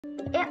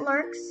It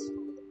Lurks.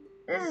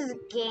 This is a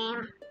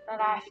game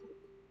that I've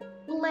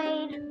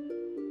played.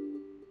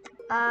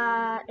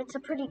 It's a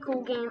pretty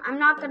cool game. I'm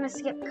not gonna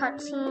skip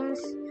cutscenes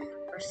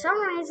for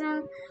some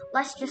reason.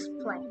 Let's just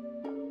play.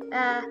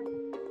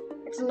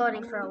 It's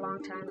loading for a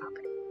long time.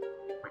 Okay.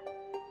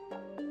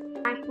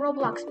 My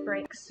Roblox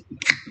breaks.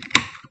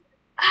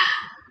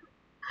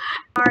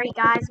 Sorry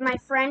guys, my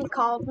friend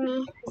called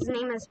me. His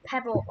name is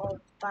Pebble. Oh,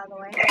 by the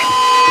way.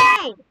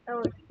 Hey!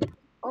 Oh,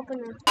 open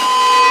the.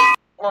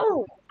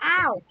 Oh!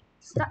 Ow!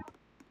 Stop.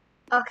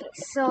 Okay,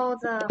 so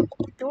the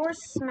door's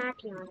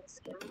smacking on this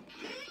game.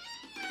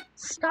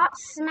 Stop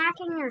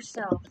smacking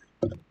yourself,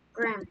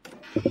 Grim.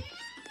 Get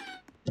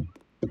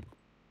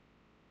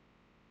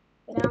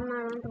out of my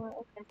room door.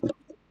 Okay.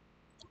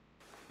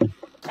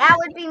 That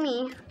would be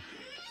me.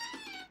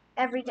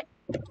 Every day.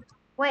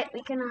 Wait,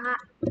 we can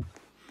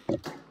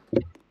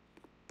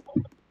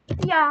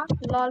yeah,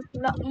 lol.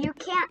 You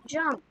can't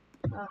jump.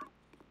 Oh.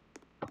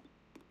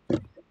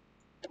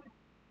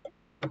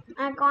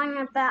 I'm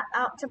going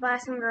out to buy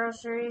some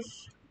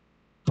groceries.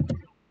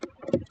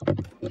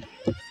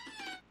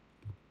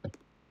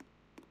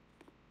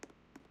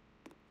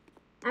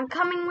 I'm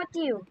coming with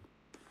you.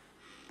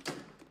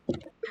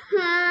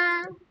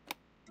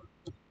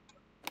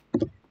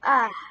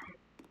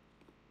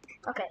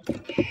 Okay.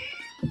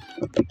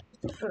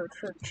 Food.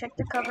 Check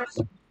the covers.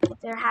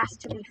 There has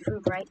to be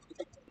food, right?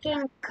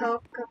 Getting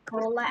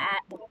Coca-Cola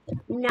at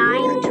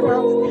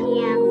 9:12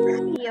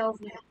 p.m.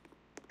 POV.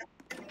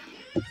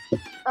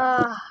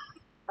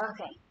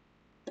 Okay.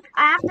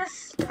 I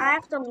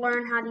have to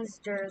learn how these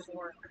doors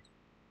work.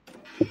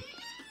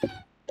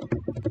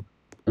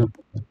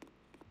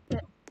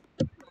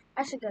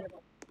 I should go to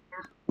bed.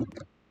 Yeah.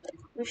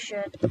 We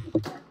should.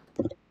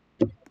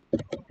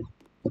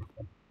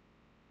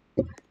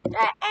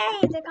 Hey,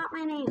 they got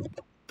my name.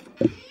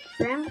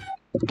 Grim?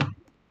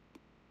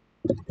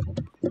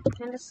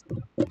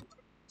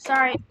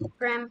 Sorry,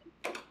 Grim.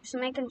 Just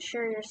making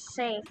sure you're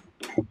safe.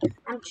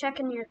 I'm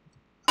checking your...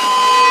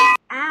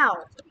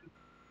 Ow!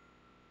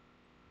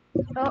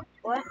 Oh,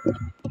 what?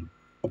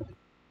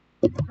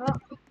 Oh.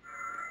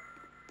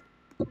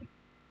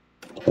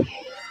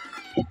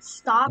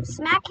 Stop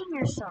smacking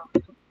yourself.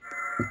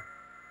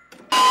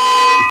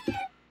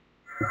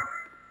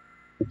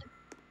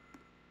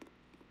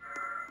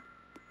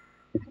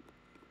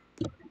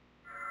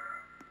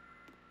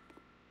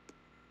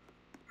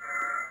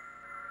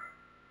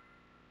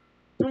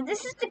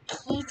 This is the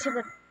key to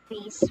the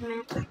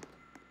basement.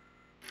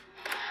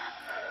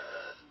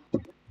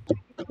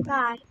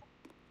 Bye.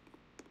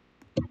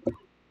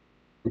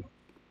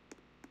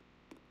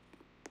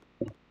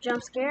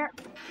 Jump scare.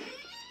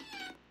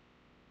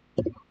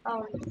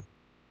 Oh.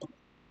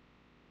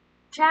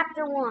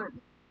 Chapter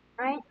 1,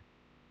 right?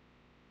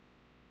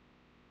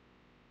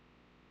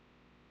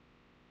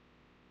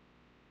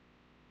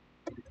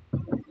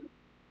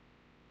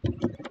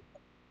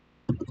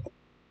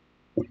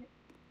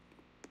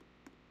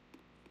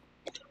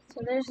 So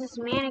there's this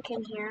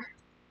mannequin here.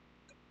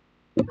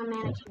 A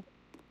mannequin.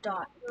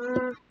 Dot.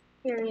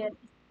 Period.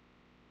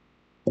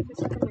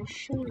 It's like a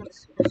machine.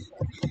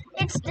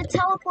 It's the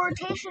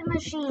teleportation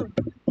machine.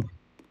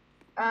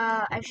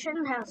 I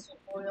shouldn't have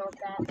spoiled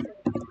that.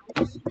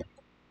 It's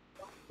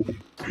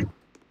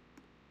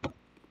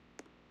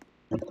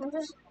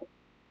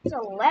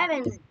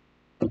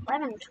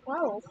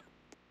 11:12.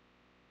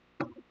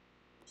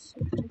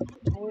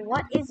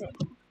 What is it?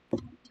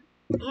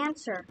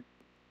 Answer.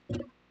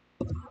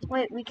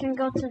 Wait, we can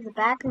go to the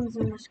bathrooms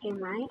in this game,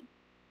 right?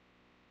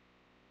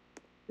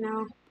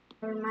 No,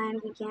 never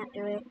mind, we can't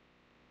do it.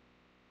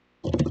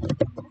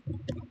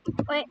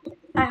 Wait,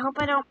 I hope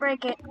I don't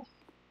break it.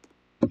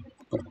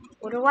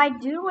 What do I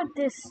do with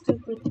this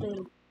stupid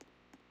thing?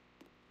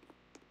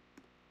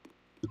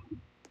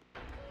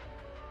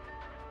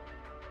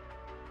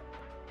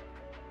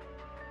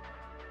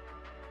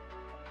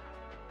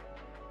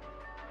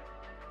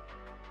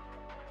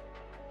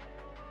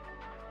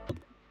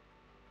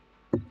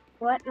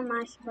 What am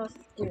I supposed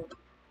to do?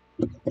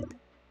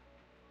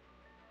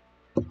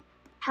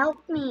 Help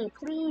me,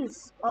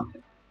 please. Oh.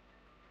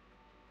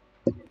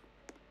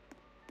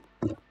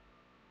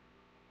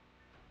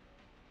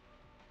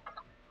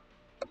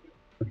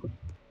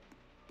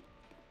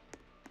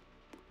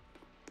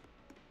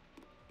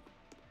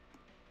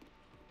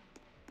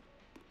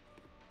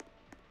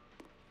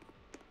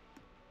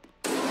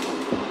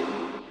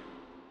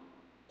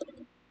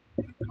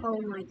 Oh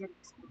my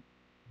goodness.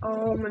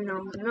 Oh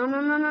no.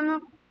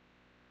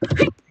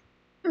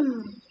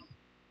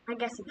 I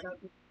guess he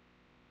killed me.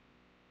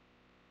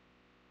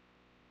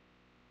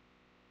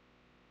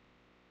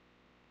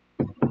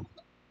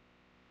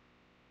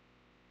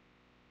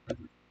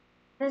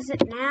 What is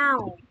it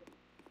now?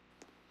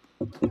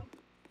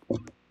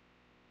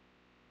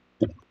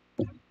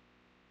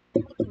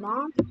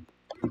 Mom?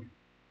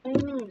 What do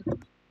you mean?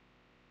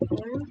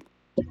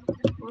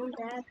 Mom,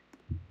 Dad?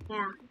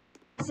 Yeah.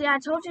 See, I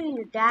told you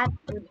your dad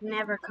would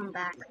never come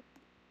back.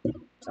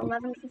 It's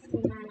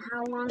 11:59.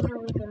 How long have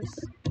we been...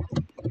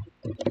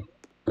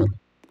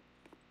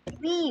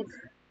 Leave!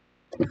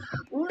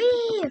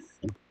 Leave!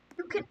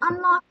 You can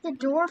unlock the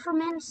door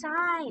from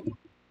inside.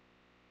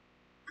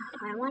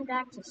 I went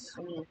back to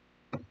sleep,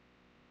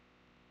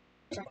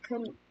 which I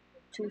couldn't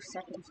 2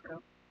 seconds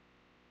ago.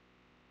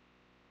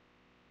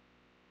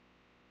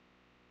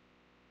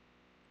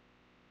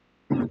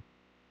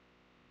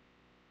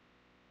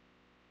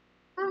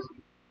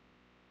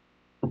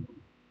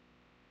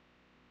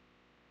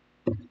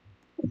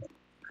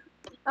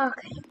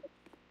 Okay.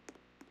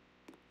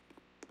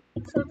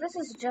 So this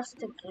is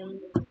just a game.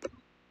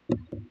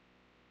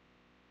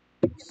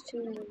 It's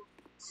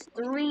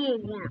 3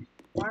 again.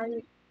 Why are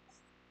you...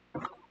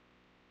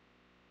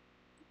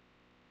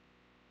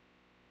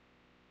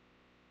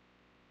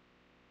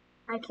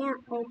 I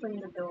can't open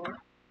the door.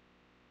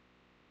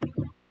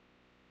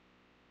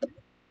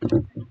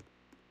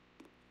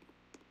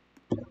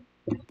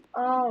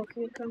 Oh,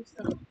 here comes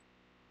the...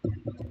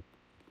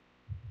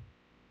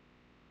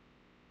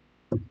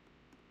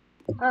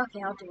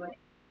 Okay, I'll do it.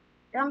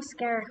 Jump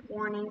scare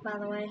warning, by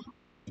the way.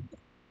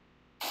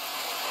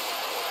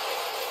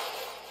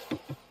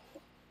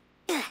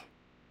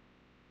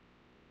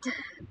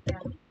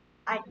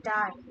 I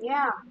died.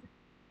 Yeah.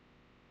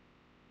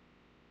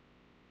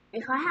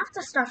 If I have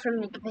to start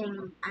from the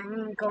beginning,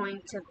 I'm going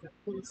to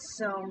be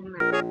so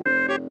mad.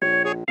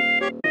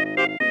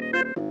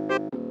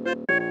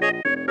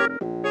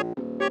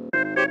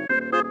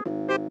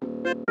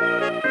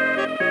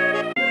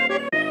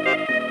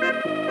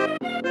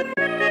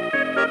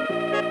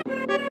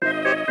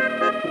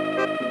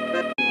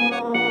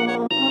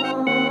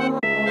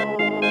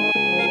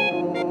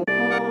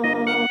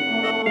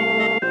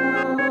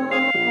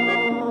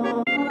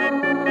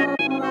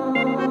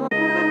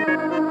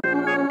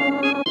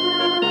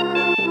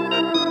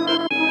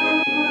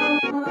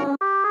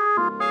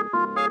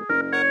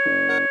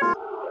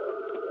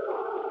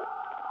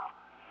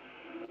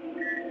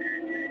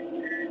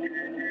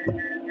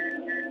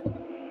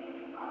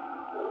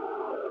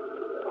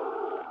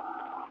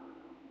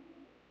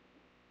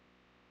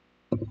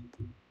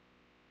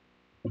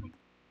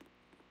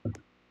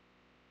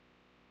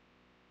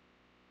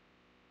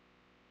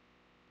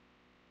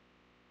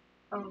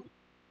 Oh.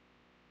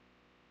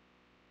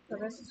 So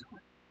this is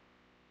what...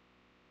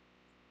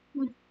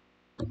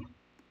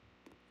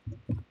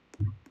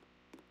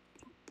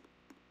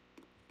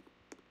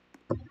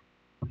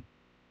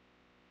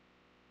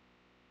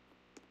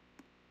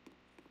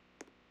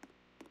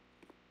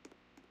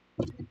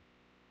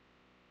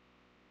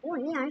 Oh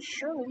yeah, I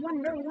sure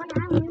wonder what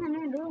I'm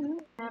gonna do when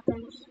it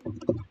happens.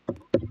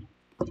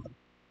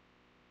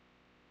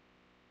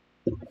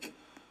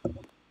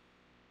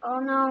 Oh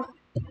no.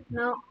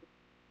 No.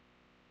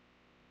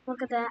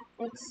 Look at that.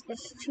 It's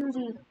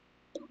 2D.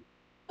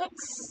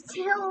 It's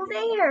still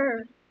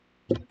there.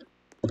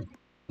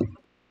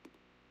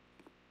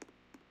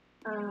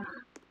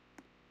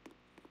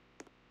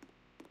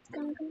 It's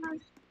gonna come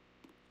out.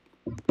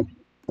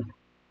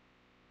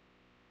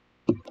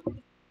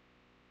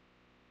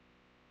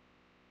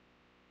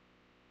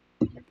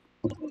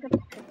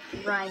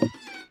 Right.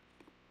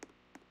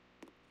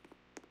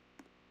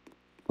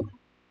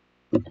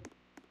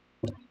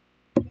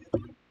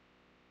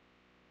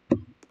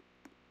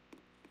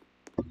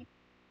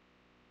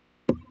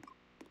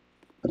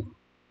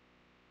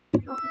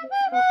 Oh,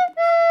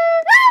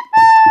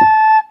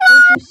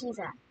 did you see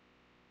that?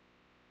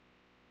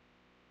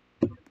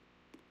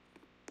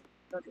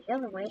 Go the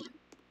other way.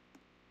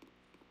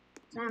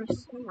 I'm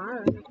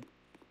smart.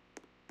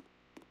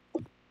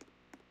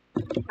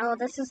 Oh,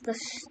 this is the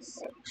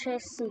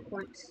chase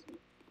sequence.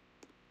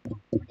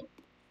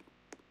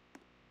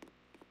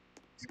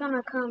 It's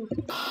gonna come.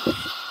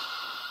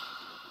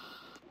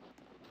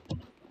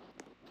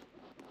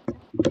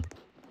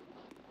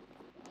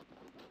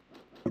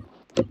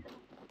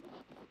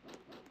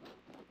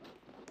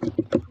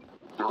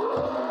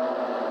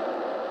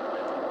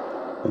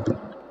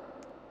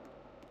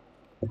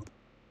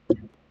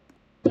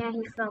 Yeah,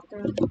 he fell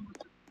through.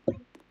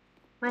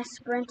 My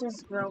sprint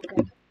is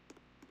broken.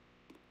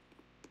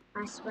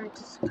 My sprint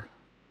is...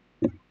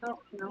 Oh,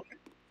 no.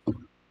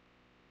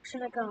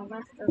 Should I go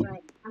left or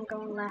right? I'm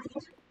going left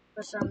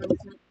for some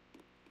reason.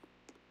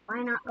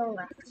 Why not go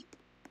left?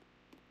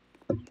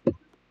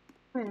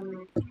 Wait a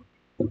minute.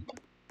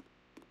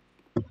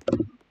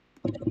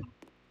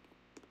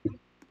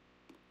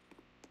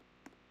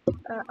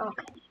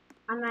 Okay.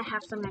 I might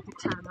have to make a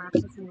time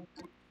lapse of it.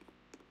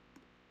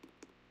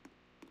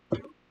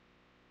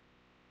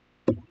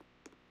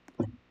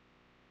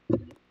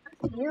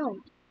 Yo.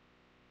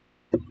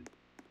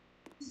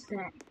 What's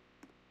that?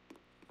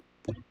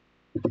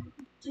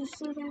 Did you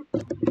see that?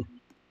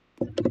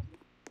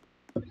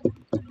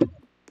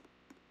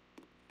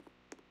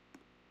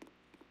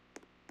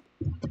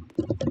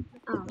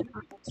 Oh,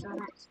 okay, so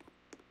that's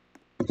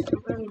a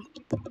really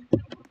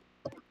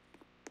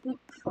deep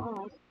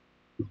fall.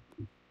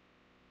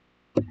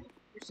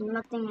 There's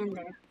nothing in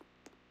there.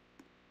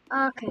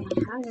 Okay,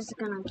 I'm just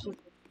gonna keep it.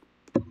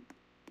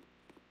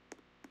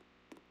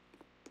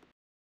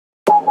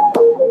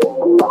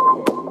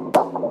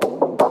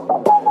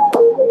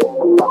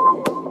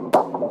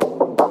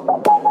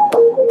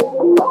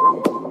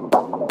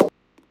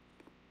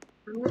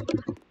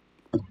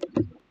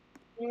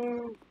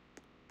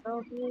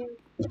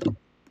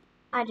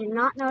 I did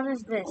not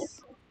notice this.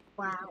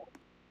 Wow.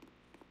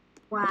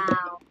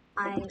 Wow.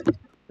 I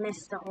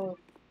missed the whole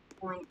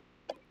point.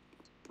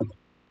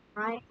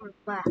 Right or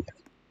left?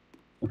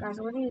 Guys,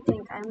 what do you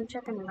think? I'm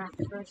checking left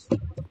first.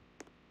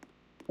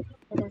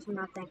 It is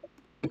nothing.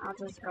 I'll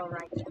just go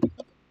right.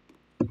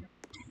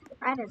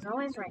 Right is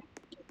always right.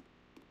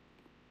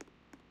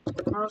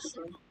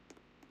 Mostly.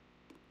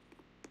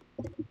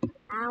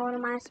 Now what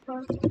am I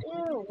supposed to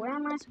do? Where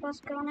am I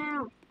supposed to go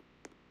now?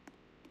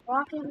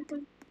 Walking through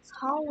these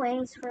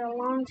hallways for a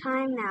long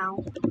time now.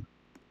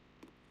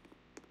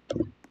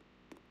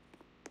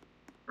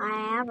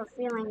 I have a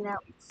feeling that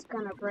it's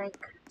gonna break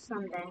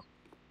someday.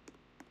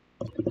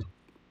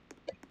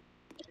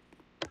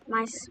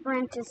 My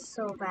sprint is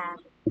so bad.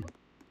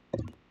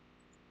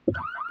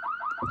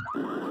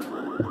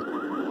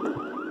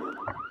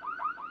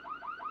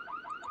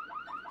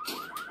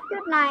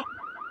 Good night.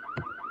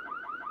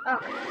 Oh.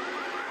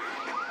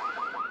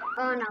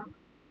 Oh no.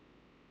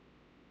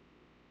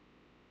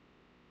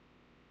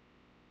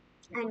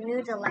 I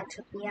knew the lights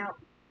would be out.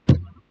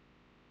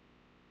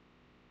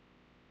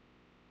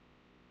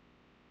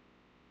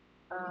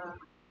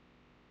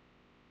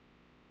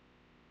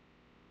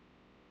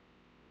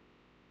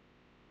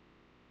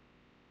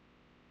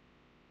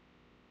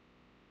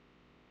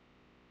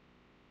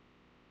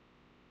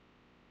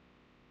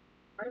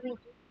 What do we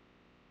do?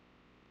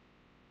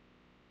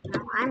 No,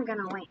 I'm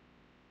gonna wait.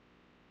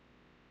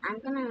 I'm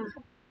gonna,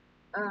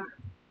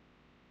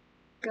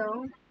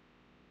 go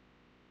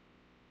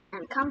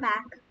and come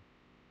back,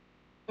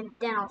 and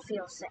then I'll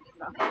feel safe,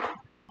 okay?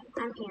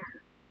 I'm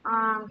here.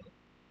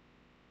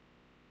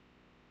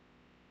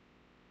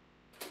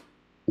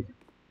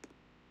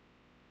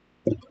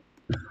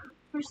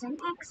 There's an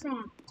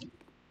exit.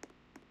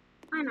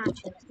 Why not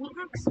choose the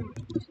exit?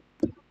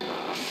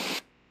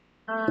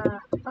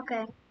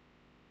 Okay.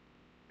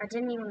 I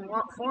didn't even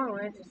walk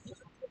forward. It's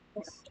just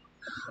this.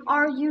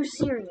 Are you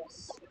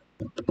serious?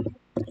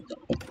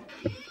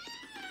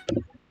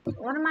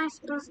 What am I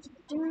supposed to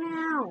do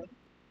now?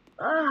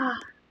 Ugh.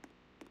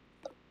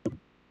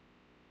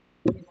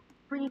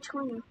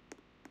 3:20.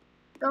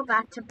 Go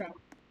back to bed.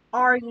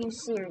 Are you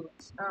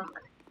serious?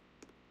 Okay.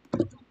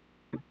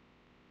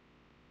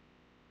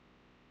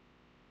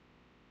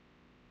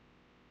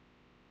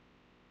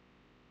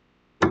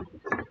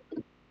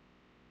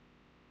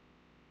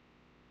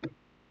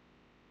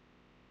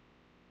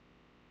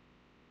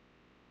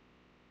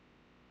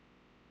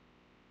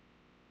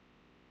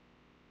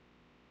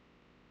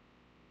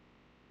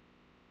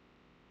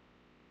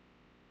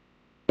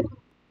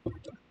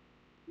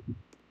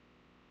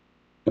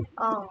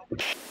 Oh.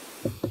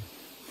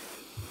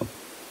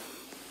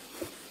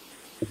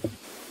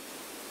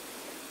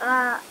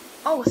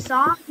 Oh,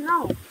 Saw?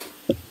 No.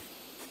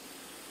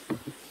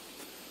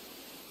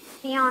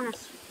 Be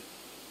honest.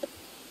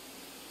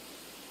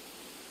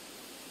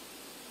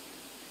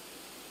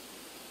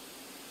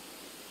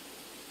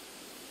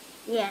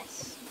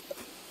 Yes.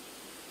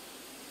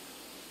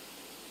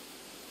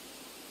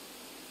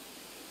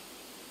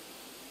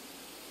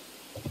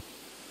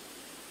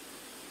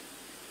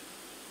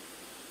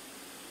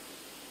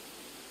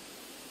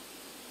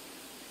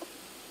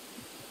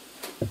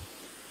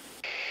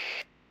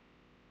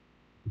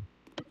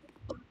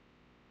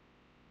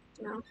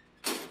 No.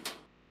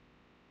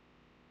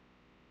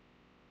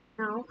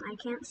 No, I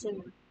can't see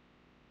him.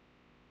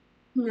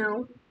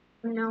 No.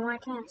 No, I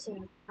can't see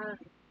him.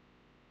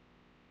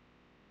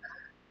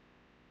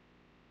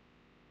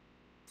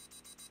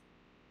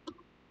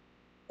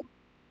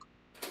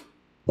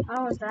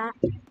 What was that?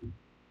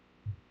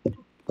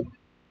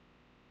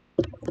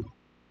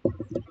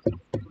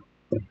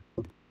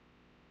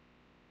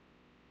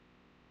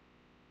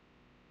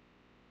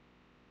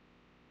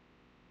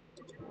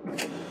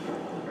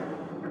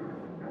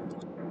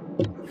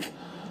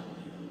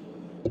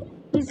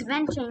 He's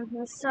venting.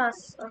 He's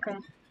sus. Okay.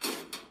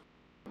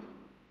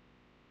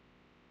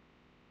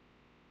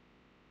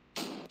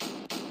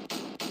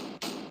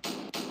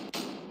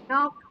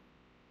 Nope.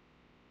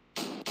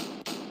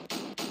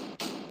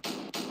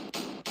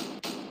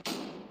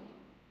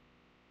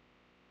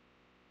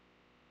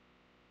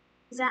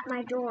 He's at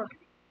my door.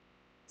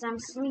 'Cause I'm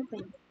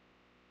sleeping.